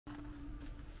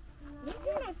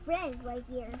friends right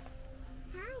here.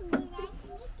 Hi, nice to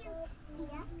meet you,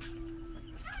 Leah.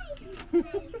 Hi.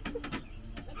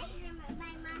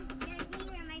 My mom, these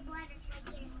are my brothers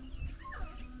right here.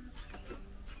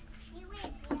 You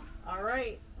win, Leah. All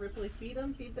right, Ripley, feed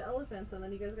them, feed the elephants, and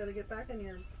then you guys got to get back in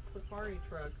your safari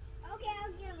truck. Okay,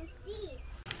 I'll give them a seat.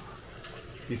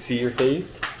 You see your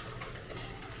face?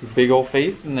 Your big old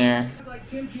face in there.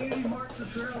 June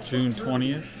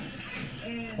 20th,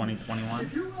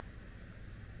 2021.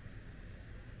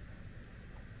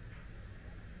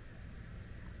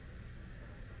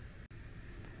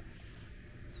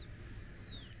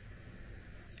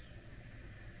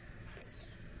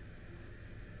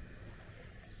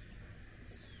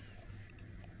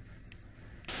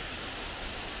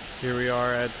 Here we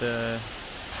are at the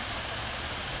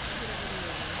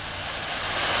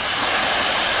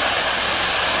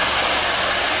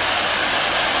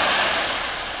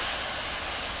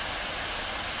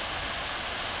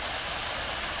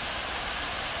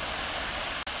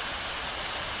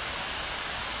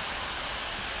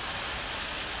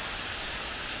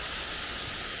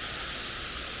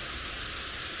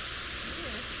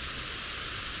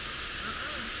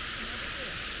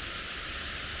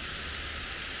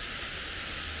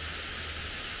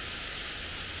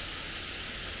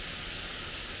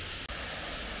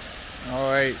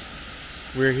Alright,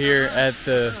 we're here at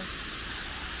the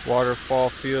Waterfall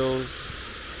Field.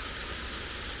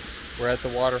 We're at the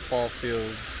Waterfall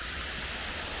Field.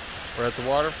 We're at the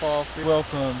Waterfall Field.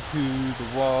 Welcome to the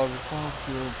Waterfall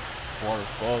Field.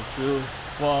 Waterfall Field.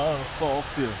 Waterfall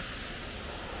Field.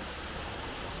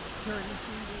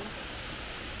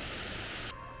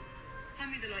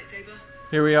 Hand me the lightsaber.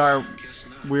 Here we are.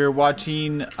 We're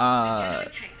watching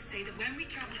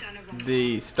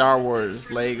the Star Wars,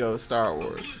 Lego Star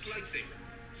Wars.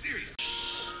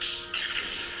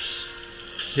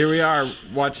 Here we are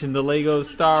watching the Lego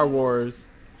Star Wars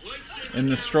in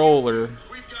the stroller.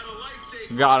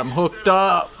 Got them hooked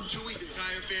up.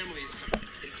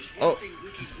 Oh,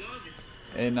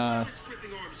 and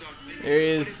there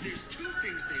is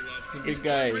the big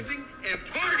guy.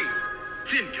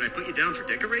 Finn, can I put you down for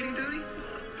decorating duty?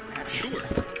 Sure.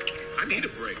 I need a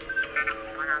break.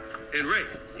 And Ray,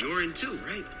 you're in too,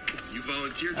 right? You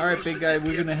volunteered. All right, big guy,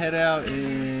 we're gonna head out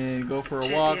and go for a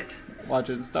walk,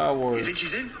 watching Star Wars. You think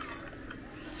she's in?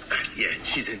 Yeah,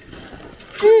 she's in.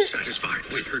 Satisfied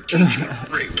with her teaching,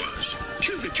 Ray was.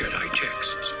 To the Jedi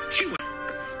texts, she was.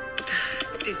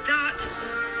 Did that.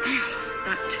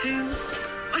 That too.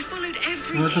 I followed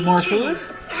every Want some more food?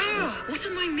 Oh, what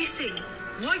am I missing?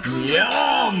 Why can't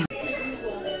Yum!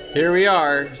 Here we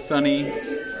are, Sonny.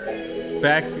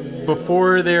 Back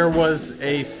before there was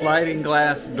a sliding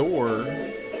glass door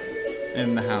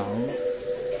in the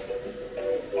house.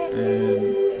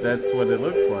 And that's what it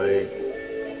looks like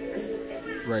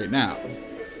right now.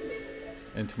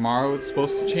 And tomorrow it's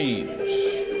supposed to change.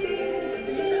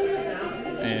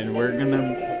 And we're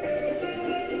gonna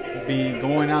be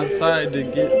going outside to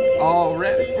get all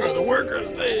ready for the workers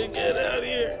to get out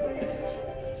here.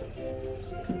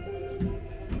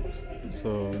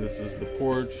 So this is the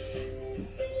porch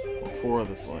before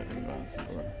the sliding glass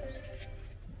door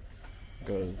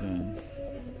goes in.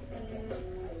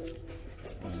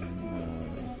 And,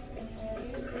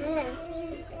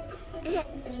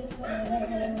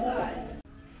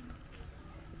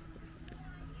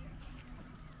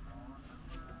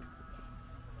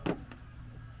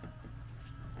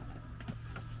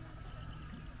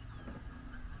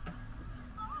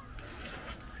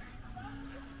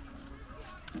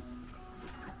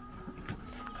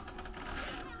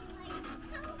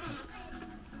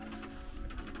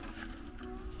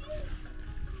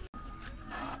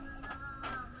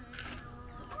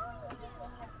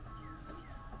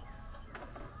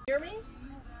 Hear me? Mom,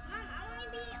 I want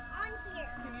to be on here.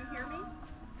 Can you hear me?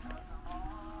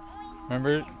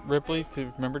 remember, Ripley, to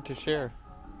remember to share.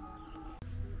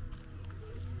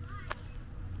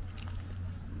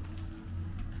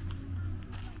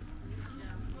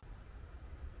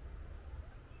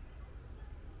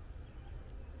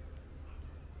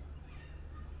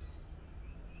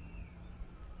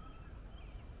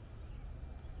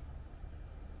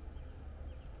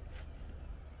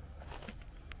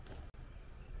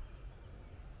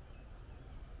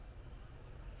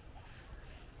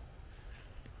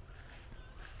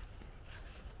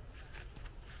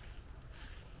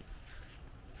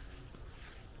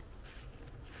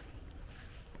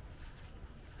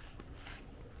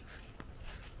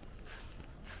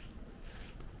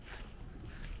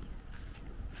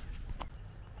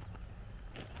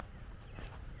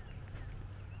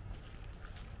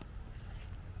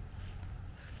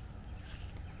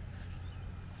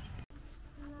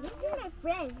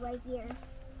 friends right here.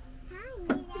 Hi,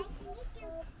 Mia. Nice to meet you,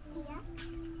 Mia.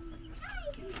 Hi.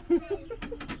 Hi.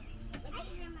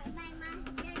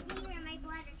 These are my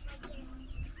brothers right here.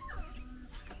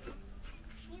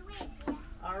 You win, Mia.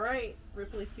 All right,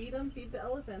 Ripley, feed them, feed the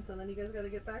elephants, and then you guys got to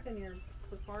get back in your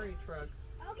safari truck.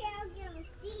 Okay, I'll give a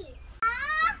seat.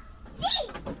 Ah,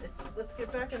 Jeep! Let's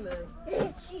get back in the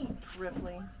Jeep,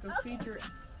 Ripley. Go feed your.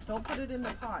 Don't put it in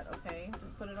the pot, okay?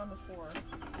 Just put it on the floor. Okay.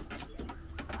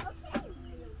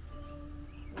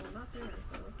 Well, not there.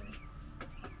 So okay.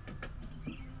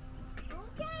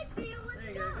 Okay, Phil, let's There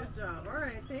you go. go. Good job. All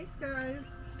right. Thanks, guys.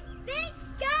 Thanks,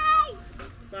 guys.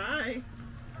 Bye.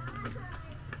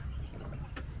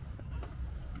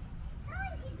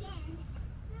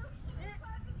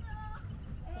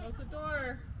 Close the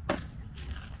door.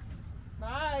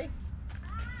 Bye.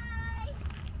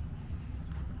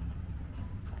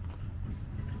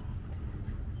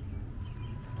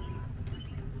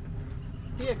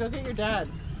 Tia, go get your dad.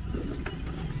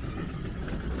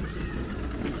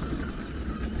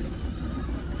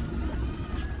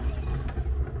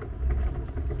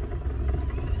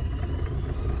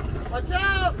 Watch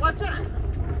out! Watch out!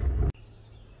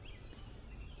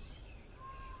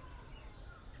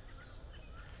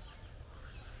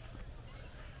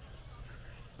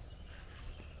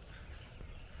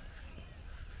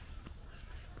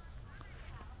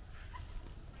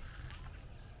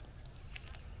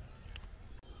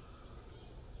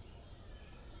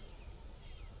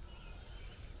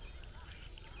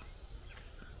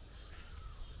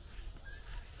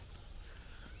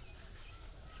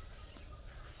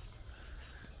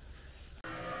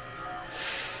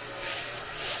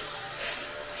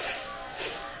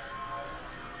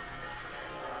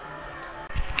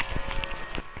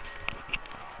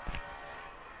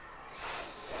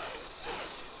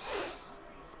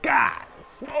 Scott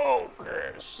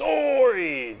Smoker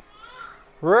Stories,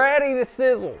 ready to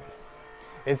sizzle.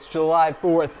 It's July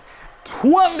 4th,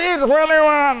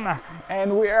 2021,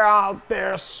 and we're out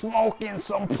there smoking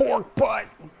some pork butt.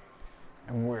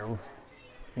 And we're,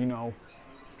 you know,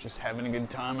 just having a good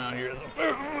time out here.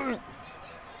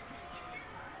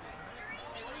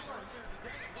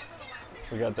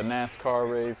 We got the NASCAR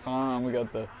race on, we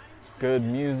got the good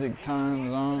music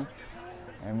times on.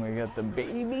 And we got the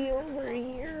baby over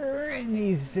here, and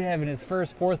he's having his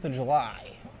first 4th of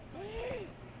July.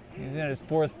 He's at his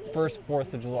first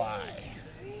 4th of July.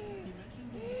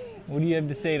 What do you have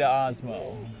to say to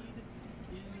OSMO?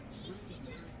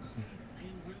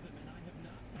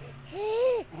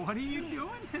 What are you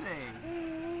doing today?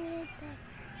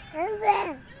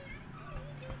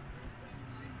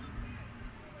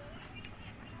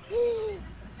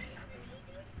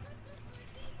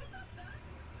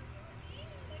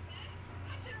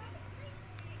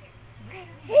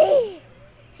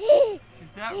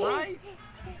 Is that right?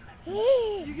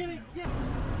 You're gonna get.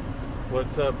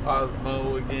 What's up,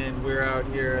 Osmo? Again, we're out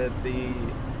here at the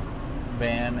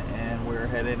van and we're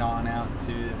headed on out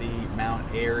to the Mount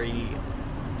Airy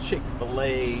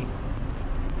Chick-fil-A.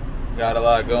 Got a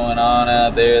lot going on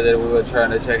out there that we were trying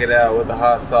to check it out with the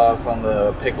hot sauce on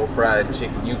the pickle fried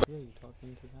chicken. You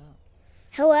talking to that?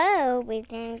 Hello,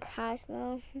 Wizard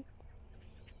Cosmo.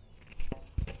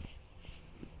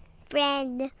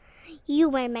 Friend,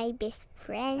 you are my best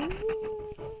friend.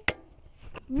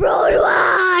 Road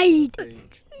wide!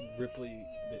 Ripley,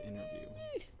 the interview.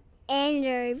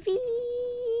 Interview.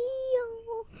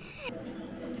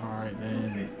 Alright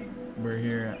then, we're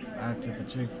here after the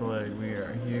Chick-fil-A. We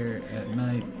are here at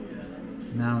night.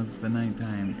 Now it's the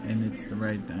nighttime and it's the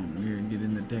right time. We're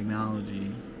getting the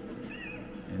technology.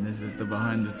 And this is the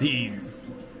behind the scenes.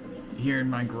 Here in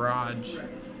my garage.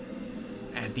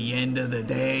 At the end of the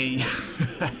day,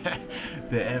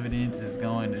 the evidence is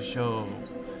going to show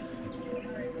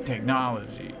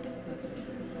technology.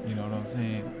 You know what I'm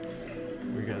saying?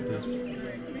 We got this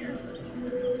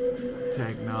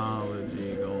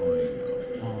technology going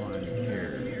on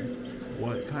here.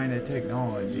 What kind of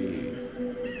technology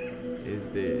is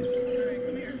this?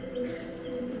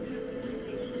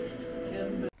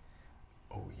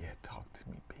 Oh yeah, talk to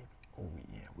me, baby. Oh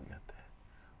yeah, we got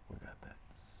that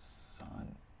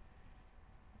sun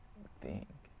thing.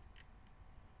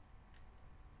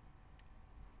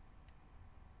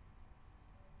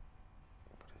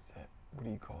 What is that? What do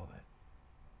you call that?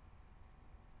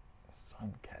 A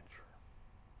sun catcher.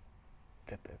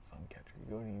 Get that sun catcher.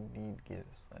 You need to get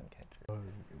a sun catcher.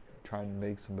 Trying to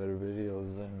make some better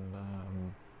videos, and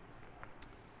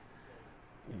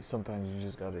sometimes you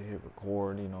just gotta hit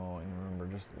record, you know, and remember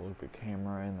just to look the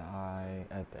camera in the eye.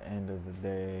 At the end of the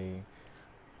day,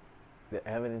 the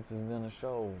evidence is gonna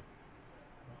show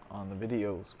on the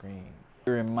video screen.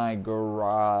 Here in my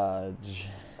garage.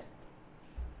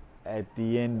 At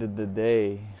the end of the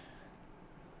day,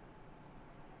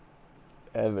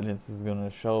 evidence is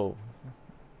gonna show.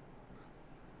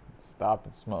 Stop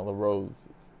and smell the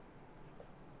roses.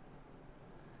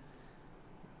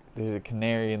 There's a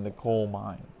canary in the coal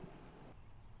mine.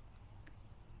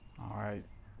 Alright,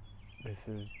 this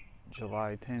is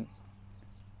July 10th.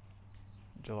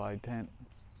 July 10th.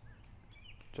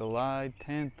 July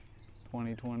 10th,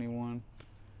 2021.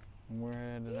 And we're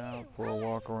headed out for a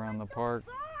walk around the park.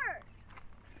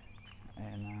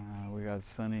 And we got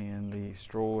Sonny in the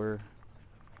stroller.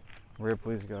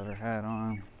 Ripley's got her hat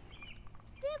on.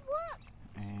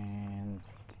 And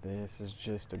this is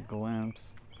just a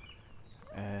glimpse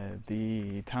at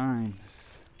the times.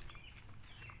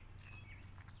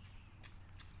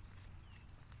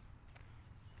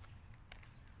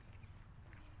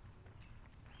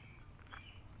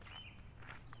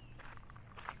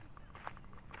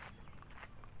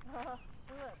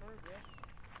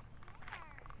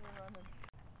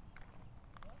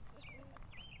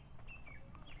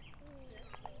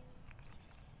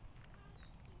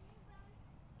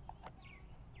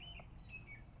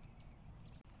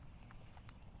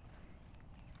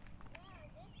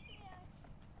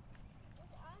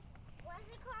 What's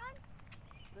it called?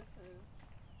 This is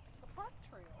the park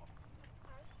trail.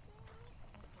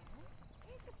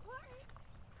 It's a park.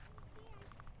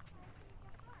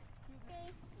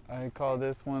 I call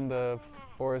this one the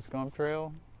Forrest Gump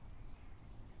Trail.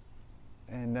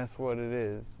 And that's what it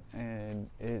is. And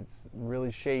it's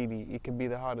really shady. It could be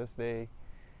the hottest day.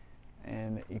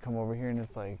 And you come over here and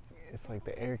it's like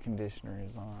the air conditioner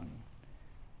is on.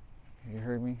 You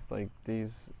heard me? Like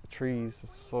these trees are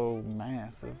so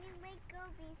massive.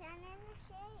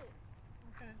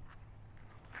 Okay.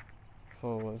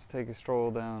 So let's take a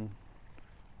stroll down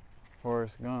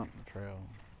Forrest Gump Trail.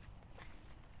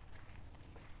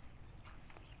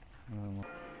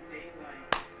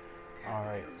 All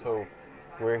right, so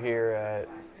we're here at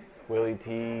Willie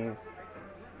T's,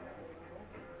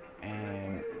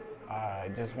 and I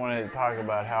just wanted to talk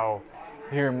about how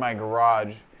here in my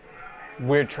garage,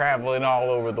 we're traveling all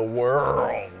over the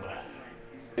world.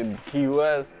 In Key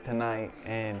West tonight,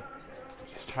 and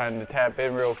just trying to tap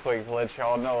in real quick to let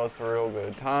y'all know it's a real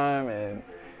good time, and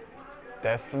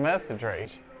that's the message,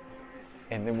 right?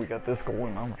 And then we got this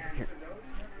going on right here.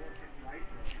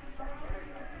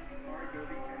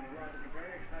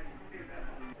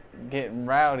 Getting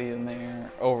rowdy in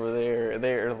there, over there.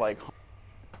 They're like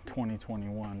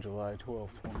 2021, July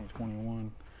 12th,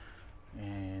 2021.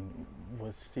 And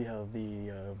let's see how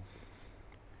the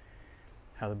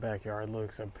backyard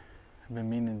looks. I've been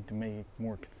meaning to make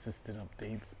more consistent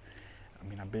updates. I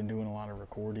mean, I've been doing a lot of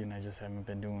recording. I just haven't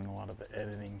been doing a lot of the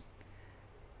editing.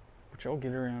 Which I'll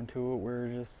get around to it. We're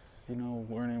just, you know,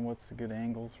 learning what's the good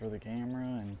angles for the camera,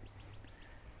 and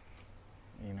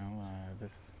you know,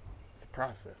 this is a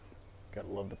process. Gotta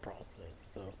love the process.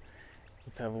 So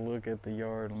let's have a look at the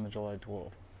yard on the July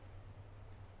 12th.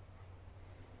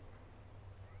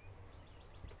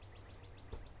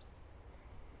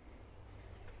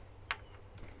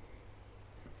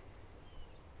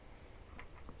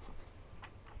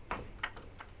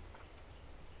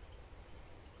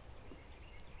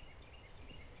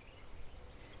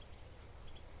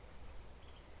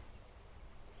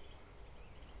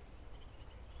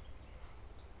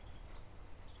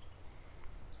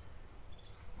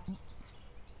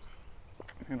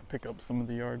 I'm gonna pick up some of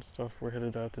the yard stuff. We're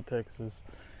headed out to Texas,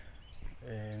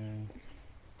 and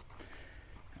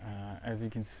as you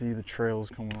can see, the trail's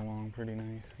coming along pretty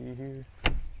nice. See here,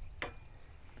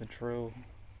 the trail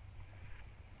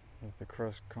with the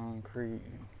crushed concrete.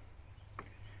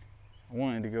 I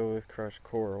wanted to go with crushed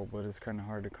coral, but it's kind of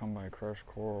hard to come by crushed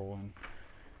coral in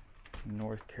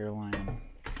North Carolina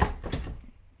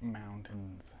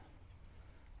mountains.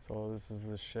 So this is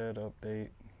the shed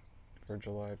update for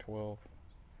July 12th.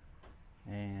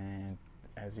 And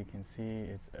as you can see,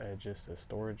 it's just a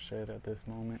storage shed at this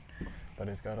moment, but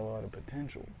it's got a lot of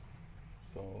potential.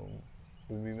 So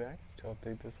we'll be back to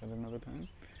update this at another time.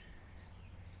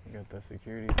 We got the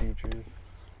security features.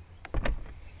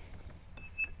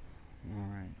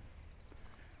 Alright,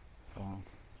 so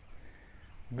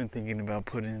I've been thinking about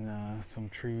putting some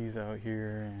trees out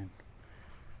here, and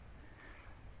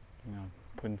you know,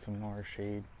 putting some more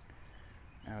shade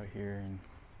out here, and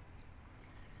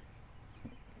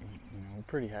you know, I'm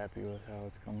pretty happy with how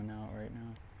it's coming out right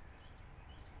now.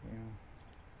 You know,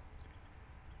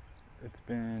 it's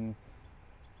been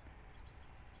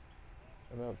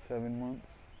about 7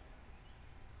 months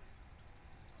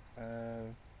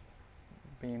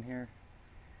being here,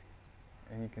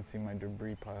 And you can see my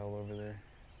debris pile over there.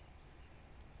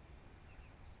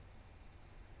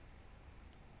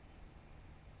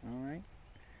 Alright,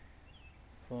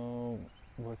 so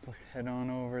let's head on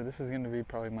over. This is going to be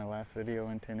probably my last video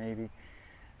in 1080.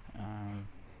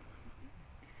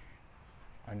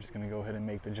 I'm just going to go ahead and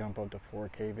make the jump up to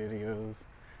 4K videos.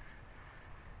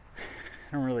 I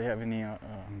don't really have any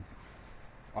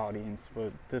audience,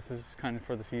 but this is kind of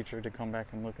for the future, to come back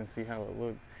and look and see how it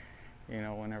looked, you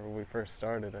know, whenever we first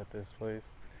started at this place.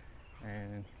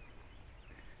 And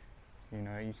you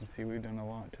know, you can see we've done a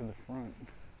lot to the front.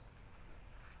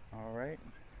 All right,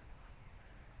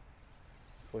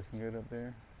 it's looking good up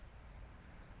there.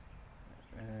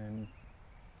 And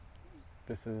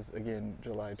this is again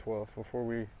July 12th. Before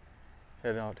we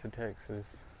head out to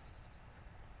Texas,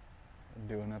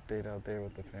 do an update out there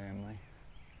with the family.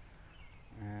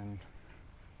 And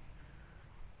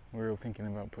we were thinking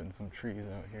about putting some trees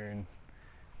out here, and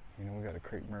you know, we got a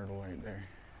crepe myrtle right there.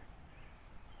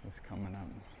 It's coming up.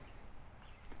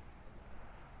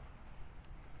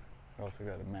 We also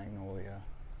got a magnolia.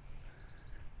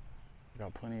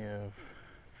 Got plenty of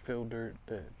fill dirt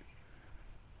that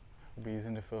we'll be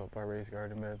using to fill up our raised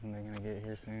garden beds, and they're gonna get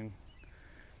here soon.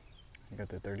 We got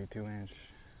the 32-inch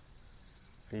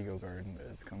Vigo garden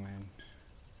beds coming.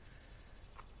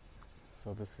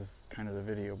 So this is kind of the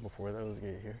video before those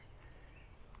get here,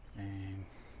 and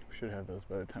we should have those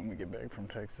by the time we get back from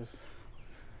Texas.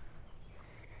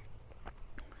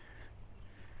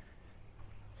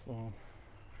 So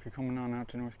if you're coming on out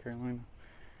to North Carolina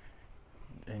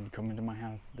and you come into my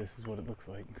house, this is what it looks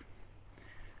like.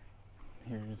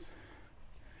 Here's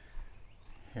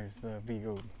the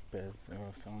Vigo beds that I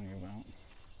was telling you about.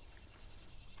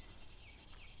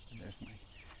 There's my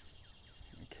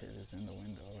kid is in the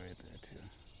window right there too.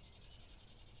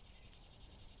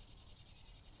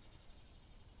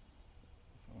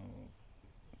 So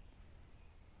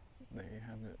there you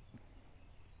have it.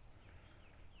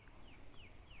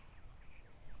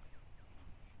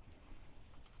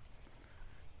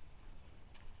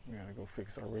 We gotta go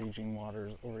fix our raging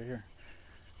waters over here.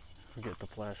 We get the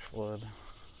flash flood.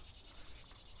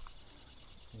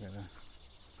 We gotta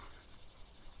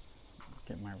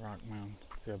get my rock mount.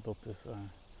 See, I built this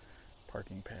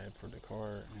parking pad for the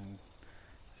car, and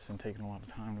it's been taking a lot of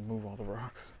time to move all the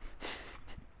rocks.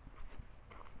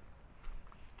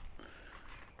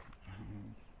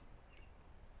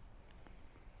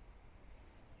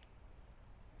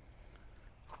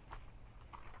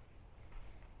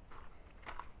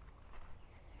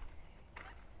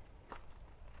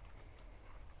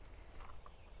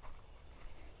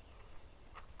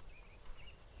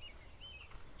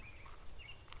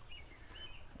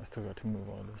 I still got to move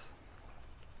all this.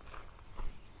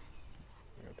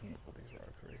 I got to move all these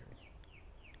rocks right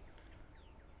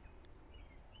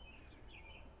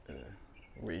here.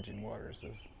 Raging waters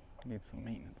needs some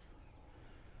maintenance,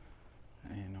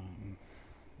 and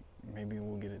maybe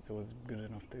we'll get it so it's good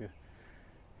enough to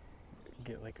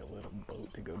get like a little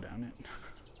boat to go down it.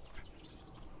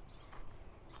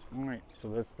 All right, so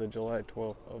that's the July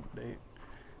 12th update.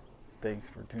 Thanks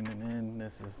for tuning in.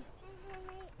 This has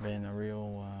been a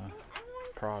real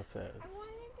process.